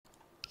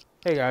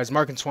Hey guys,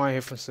 Mark and Twine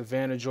here from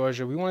Savannah,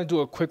 Georgia. We want to do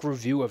a quick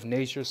review of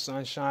Nature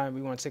Sunshine.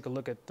 We want to take a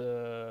look at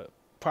the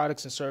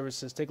products and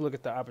services, take a look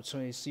at the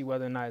opportunity, see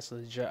whether or not it's a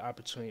legit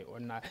opportunity or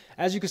not.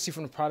 As you can see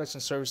from the products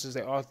and services,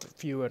 they offer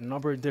you a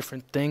number of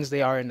different things.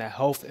 They are in the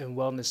health and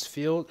wellness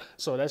field.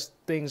 So that's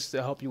things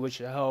to help you with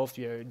your health,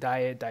 your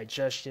diet,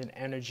 digestion,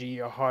 energy,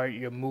 your heart,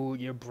 your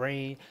mood, your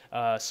brain,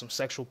 some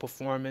sexual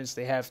performance.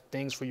 They have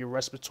things for your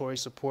respiratory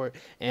support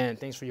and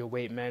things for your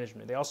weight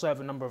management. They also have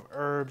a number of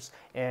herbs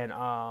and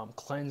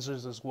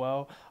cleansers as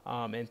well,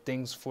 and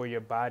things for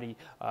your body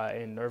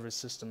and nervous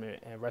system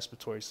and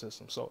respiratory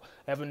system. So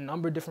they have a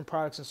number of different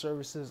products and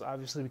services.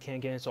 Obviously, we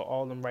can't get into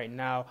all of them right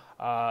now.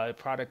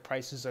 Product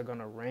prices are going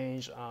to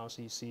range.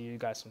 So you see, you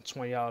got some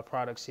 $20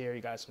 products here.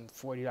 You got some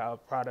 $40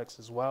 products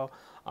as well.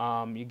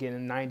 You're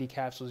getting 90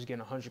 capsules. You're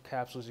getting 100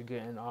 capsules. You're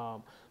getting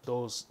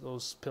those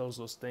pills,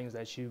 those things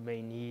that you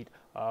may need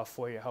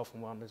for your health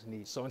and wellness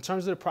needs. So in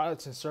terms of the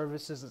products and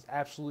services, it's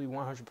absolutely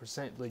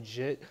 100%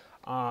 legit.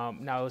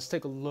 Now let's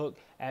take a look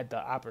at the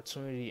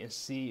opportunity and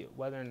see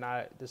whether or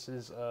not this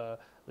is a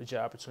legit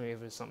opportunity,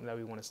 if it's something that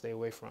we want to stay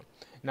away from.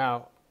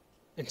 Now,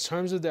 in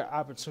terms of their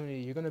opportunity,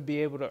 you're going to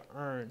be able to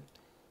earn.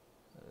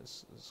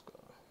 Let's go.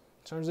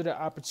 In terms of the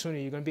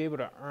opportunity, you're going to be able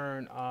to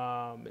earn.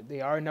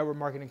 They are a network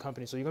marketing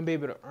company, so you're going to be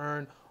able to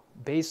earn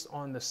based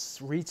on the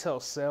retail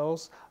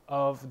sales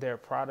of their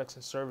products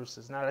and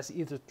services. Now, that's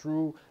either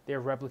through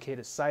their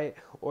replicated site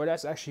or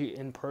that's actually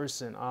in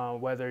person,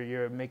 whether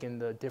you're making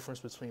the difference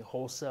between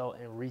wholesale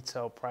and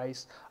retail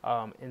price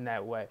in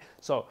that way.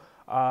 So,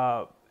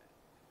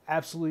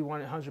 absolutely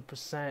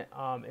 100%.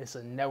 It's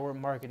a network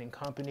marketing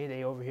company.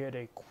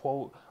 They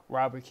quote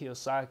Robert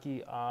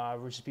Kiyosaki,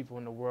 richest people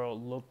in the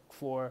world look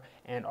for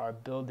and are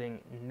building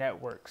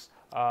networks.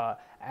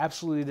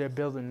 Absolutely, they're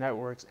building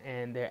networks,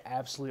 and they're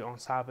absolutely on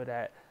top of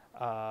that,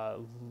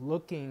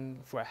 looking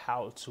for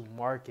how to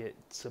market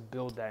to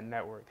build that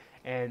network.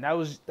 And that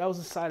was the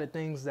side of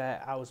things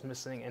that I was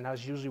missing, and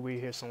that's usually where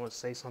you hear someone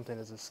say something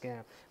is a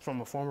scam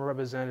from a former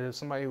representative,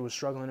 somebody who was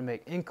struggling to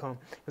make income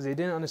because they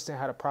didn't understand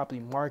how to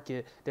properly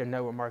market their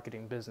network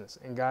marketing business.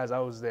 And guys, I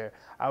was there.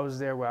 I was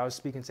there where I was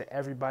speaking to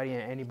everybody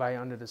and anybody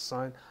under the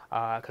sun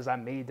because I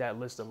made that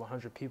list of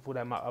 100 people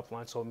that my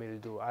upline told me to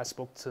do. I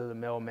spoke to the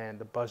mailman,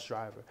 the bus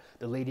driver,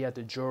 the lady at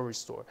the jewelry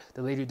store,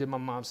 the lady who did my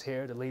mom's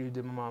hair, the lady who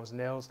did my mom's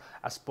nails.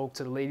 I spoke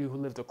to the lady who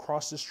lived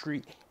across the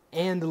street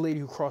and the lady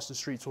who crossed the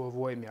street to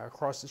avoid me. I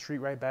crossed the street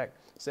right back,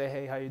 say,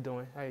 hey, how you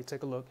doing? Hey,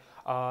 take a look.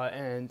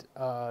 And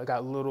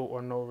got little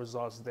or no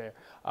results there.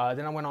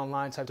 Then I went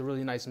online, typed a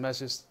really nice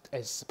message,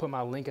 and put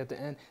my link at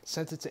the end,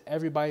 sent it to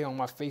everybody on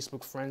my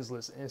Facebook friends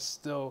list, and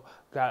still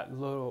got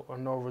little or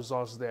no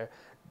results there.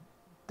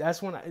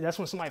 That's when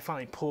somebody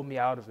finally pulled me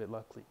out of it.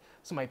 Luckily,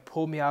 somebody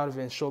pulled me out of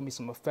it and showed me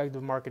some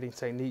effective marketing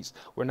techniques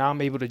where now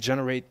I'm able to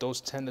generate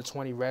those 10 to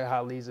 20 red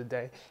hot leads a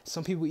day.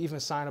 Some people even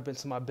sign up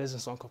into my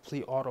business on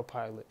complete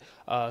autopilot.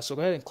 So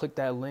go ahead and click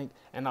that link,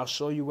 and I'll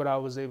show you what I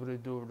was able to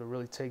do to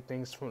really take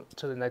things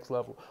to the next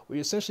level. Where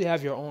you essentially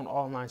have your own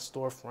online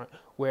storefront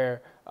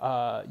where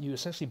you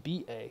essentially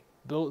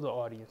build the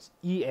audience,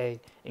 EA,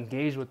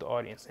 engage with the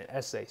audience,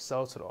 and SA,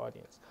 sell to the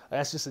audience.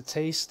 That's just a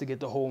taste to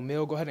get the whole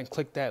meal. Go ahead and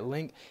click that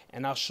link,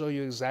 and I'll show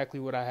you exactly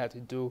what I had to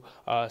do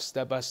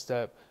step by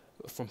step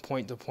from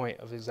point to point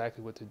of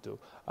exactly what to do.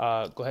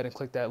 Go ahead and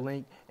click that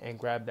link and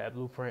grab that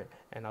blueprint,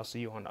 and I'll see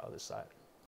you on the other side.